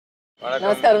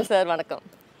நமஸ்காரம் சார், வணக்கம்.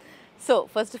 So,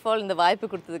 first of all, இந்த வாய்ப்பு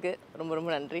கொடுத்ததுக்கு ரொம்ப ரொம்ப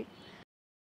நன்றி.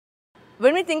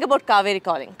 When we think about Cauvery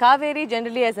calling, Cauvery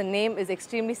generally as a name is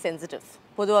extremely sensitive.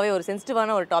 பொதுவாகவே ஒரு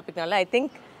சென்சிட்டிவான ஒரு டாபிக்னால I think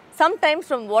sometimes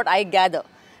from what I gather,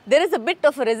 there is a bit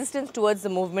of a resistance towards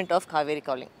the movement of Cauvery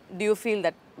calling. Do you feel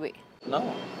that way? No.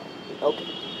 Okay.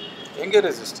 எங்கே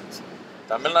resistance?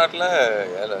 தமிழ்நாட்டில்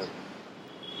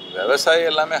விவசாயி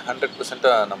எல்லாமே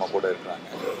 100% நம்ம கூட இருக்கிறாங்க.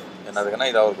 என்னதுக்குன்னா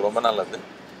இது அவருக்கு ரொம்ப நல்லது.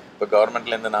 இப்போ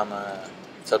கவர்மெண்ட்லேருந்து நாம்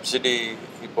சப்சிடி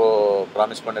இப்போது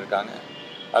ப்ராமிஸ் பண்ணியிருக்காங்க.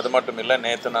 அது மட்டும் இல்லை,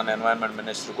 நேற்று நான் என்வாயன்மெண்ட்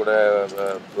மினிஸ்டர் கூட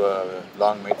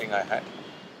லாங் மீட்டிங் ஆகி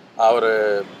அவர்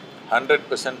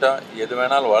 100% எது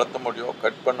வேணாலும் வளர்த்த முடியும்,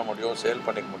 கட் பண்ண முடியும், சேல்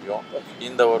பண்ணிக்க முடியும்.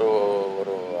 இந்த ஒரு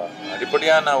ஒரு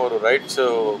அடிப்படையான ஒரு ரைட்ஸு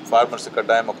ஃபார்மர்ஸுக்கு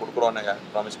கட்டாயமாக கொடுக்குறோன்னு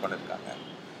ப்ராமிஸ் பண்ணியிருக்காங்க.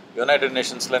 யுனைடெட்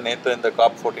நேஷன்ஸில் நேற்று இந்த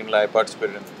COP14 I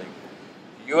participate in thing.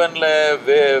 யூஎனில்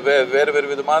வேறு வேறு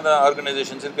விதமான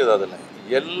ஆர்கனைசேஷன்ஸ் இருக்குது. அதில்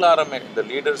எல்லாருமே இந்த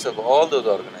leaders of all those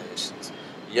organisations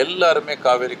எல்லாருமே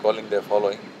Cauvery calling they are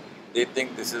following. They think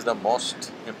this is the most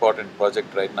important project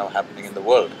right now happening in the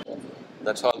world.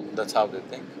 That's all. That's how they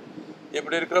think.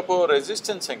 இப்படி இருக்கிறப்போ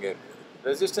resistance எங்கே இருக்குது?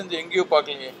 Resistance எங்கேயோ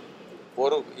பார்க்கலையே,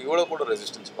 ஒரு இவ்வளோ கூட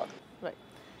ரெசிஸ்டன்ஸ் பார்க்கல. Right.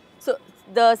 So,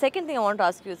 the second thing I want to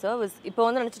ask you, sir, was இப்போ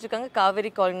வந்து நினச்சிட்டு இருக்காங்க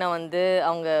Cauvery calling வந்து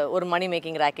அவங்க ஒரு மணி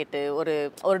மேக்கிங் ராக்கெட்டு,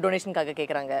 ஒரு டொனேஷனுக்காக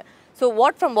கேட்குறாங்க. So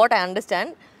from what I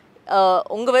understand,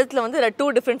 உங்கள் விதத்தில் வந்து two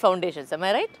different foundations. Am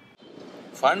I right?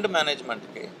 Fund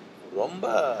மேனேஜ்மெண்ட்டுக்கு ரொம்ப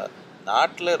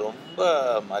நாட்டில் ரொம்ப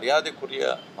மரியாதைக்குரிய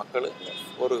மக்கள்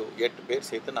ஒரு 8 பேர்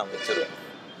சேர்த்து நான் வச்சுருக்கேன்.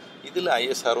 இதில்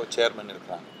ISRO சேர்மன்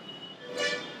இருக்கிறாங்க,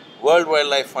 world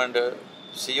wild life fund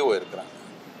CEO இருக்கிறாங்க,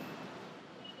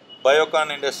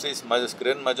 பயோகான் இண்டஸ்ட்ரீஸ்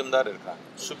கிரண் மஜும்தார் இருக்கிறாங்க,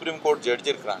 சுப்ரீம் கோர்ட் ஜட்ஜ்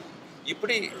இருக்கிறாங்க,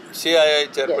 இப்படி CII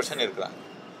சேர்பர்சன் இருக்கிறாங்க.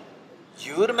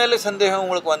 இவர் மேலே சந்தேகம்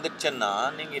உங்களுக்கு வந்துடுச்சுன்னா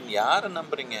நீங்கள் யாரை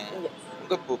நம்புறீங்க?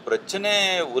 உங்கள் பிரச்சனை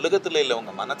உலகத்தில் இல்லை,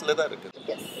 உங்கள் மனத்தில் தான்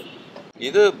இருக்குது.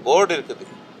 இது போர்டு இருக்குது,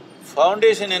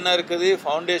 ஃபவுண்டேஷன் என்ன இருக்குது?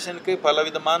 ஃபவுண்டேஷனுக்கு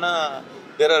பலவிதமான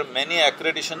there are many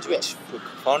accreditations which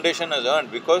foundation has earned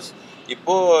because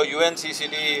இப்போது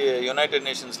UNCCD யுனைடெட்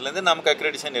நேஷன்ஸ்லேருந்து நமக்கு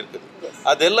அக்ரெடிஷன் இருக்குது.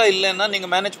 அதெல்லாம் இல்லைன்னா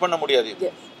நீங்கள் மேனேஜ் பண்ண முடியாது.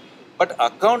 But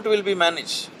account will be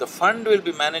manage, the fund will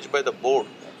be manage by the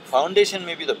board. Foundation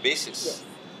may be the basis.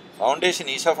 Foundation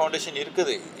Isha foundation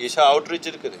இருக்குது, Isha outreach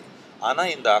இருக்குது. ஆனால்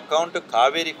இந்த அக்கௌண்ட்டு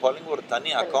Cauvery calling ஒரு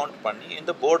தனி அக்கௌண்ட் பண்ணி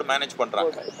இந்த போர்டு மேனேஜ்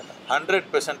பண்ணுறாங்க.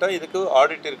 100% இதுக்கு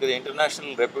ஆடிட் இருக்குது.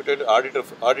 இன்டர்நேஷ்னல் ரெப்யூட்டட்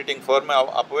ஆடிட்டிங் ஃபார்மே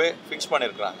அப்போவே ஃபிக்ஸ்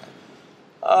பண்ணியிருக்கிறாங்க.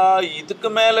 இதுக்கு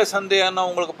மேலே சந்தேகம்னா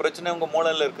உங்களுக்கு பிரச்சனை உங்கள்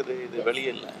மூளையில் இருக்குது, இது வெளியே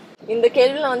இல்லை. இந்த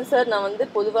கேள்வியில் வந்து சார் நான் வந்து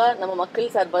பொதுவாக நம்ம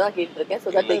மக்கள் சார்பாக தான் கேட்டுருக்கேன். So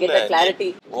that they get a clarity.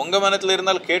 உங்கள் மனத்தில்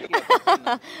இருந்தாலும்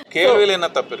கேள்வியில் என்ன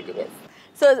தப்பு இருக்குது?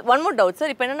 So one more doubt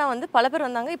sir. இப்போ என்னென்னா வந்து பல பேர்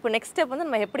வந்தாங்க, இப்போ நெக்ஸ்ட் ஸ்டெப் வந்து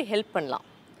நம்ம எப்படி ஹெல்ப் பண்ணலாம்?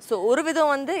 ஸோ ஒரு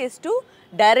விதம் வந்து is to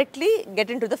directly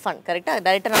get in to the fund, கரெக்டாக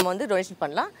டைரெக்டாக நம்ம வந்து டொனேஷன்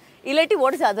பண்ணலாம். இல்லாட்டி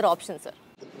what is other option sir?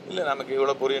 இல்லை, நமக்கு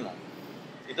இவ்வளோ புரியணும்.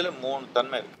 இதில் 3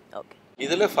 தன்மை இருக்குது. ஓகே.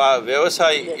 இதில்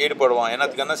விவசாயி ஈடுபடுவான்,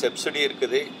 என்னத்துக்குன்னா சப்சிடி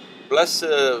இருக்குது, ப்ளஸ்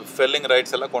ஃபெல்லிங்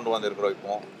ரைட்ஸ் எல்லாம் கொண்டு வந்திருக்கிறோம்.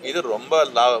 இப்போ இது ரொம்ப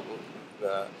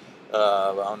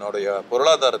அவனுடைய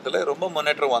பொருளாதாரத்தில் ரொம்ப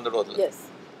முன்னேற்றம் வந்துடுவதில்லை.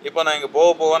 இப்போ நான் இங்கே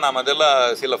போக நாம் அதெல்லாம்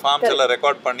சில ஃபார்ம்ஸ் எல்லாம்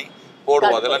ரெக்கார்ட் பண்ணி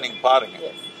போடுவோம், அதெல்லாம் நீங்கள்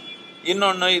பாருங்கள்.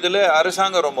 இன்னொன்று, இதில்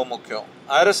அரசாங்கம் ரொம்ப முக்கியம்.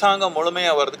 அரசாங்கம்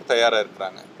முழுமையாக வர்றதுக்கு தயாராக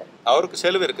இருக்கிறாங்க. அவருக்கு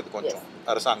செலவு இருக்குது கொஞ்சம்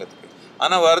அரசாங்கத்துக்கு,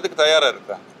 ஆனால் வர்றதுக்கு தயாராக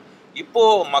இருக்கிறாங்க.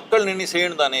 இப்போது மக்கள் நின்று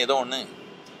செய்யணும் தானே ஏதோ ஒன்று.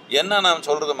 என்ன நான்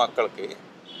சொல்கிறது மக்களுக்கு,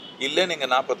 இல்லை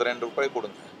நீங்கள் 42 ரூபாய்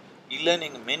கொடுங்க, இல்லை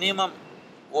நீங்கள் மினிமம்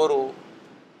ஒரு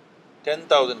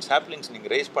 10,000 சாப்ளிங்ஸ்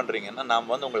நீங்கள் ரைஸ் பண்ணுறீங்கன்னா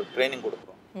நாம் வந்து உங்களுக்கு ட்ரைனிங்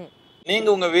கொடுக்குறோம்.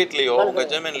 நீங்கள் உங்கள் வீட்லேயோ உங்கள்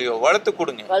ஜமீன்லேயோ வளர்த்து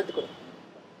கொடுங்க,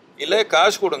 இல்லை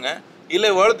காசு கொடுங்க,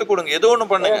 இல்லை வளர்த்து கொடுங்க, ஏதோ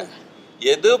ஒன்று பண்ணுங்க.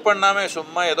 எது பண்ணாமல்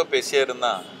சும்மா ஏதோ பேசியே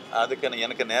இருந்தால் அதுக்கு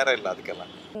எனக்கு நேரம் இல்லை.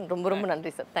 அதுக்கெல்லாம் ரொம்ப ரொம்ப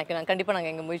நன்றி சார். தேங்க்யூ. நாங்கள் கண்டிப்பாக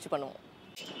நாங்கள் எங்கள் முயற்சி பண்ணுவோம்.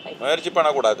 முயற்சி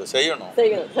பண்ணக்கூடாது, செய்யணும்.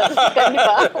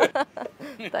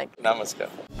 தேங்க்யூ.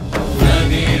 நமஸ்காரம்.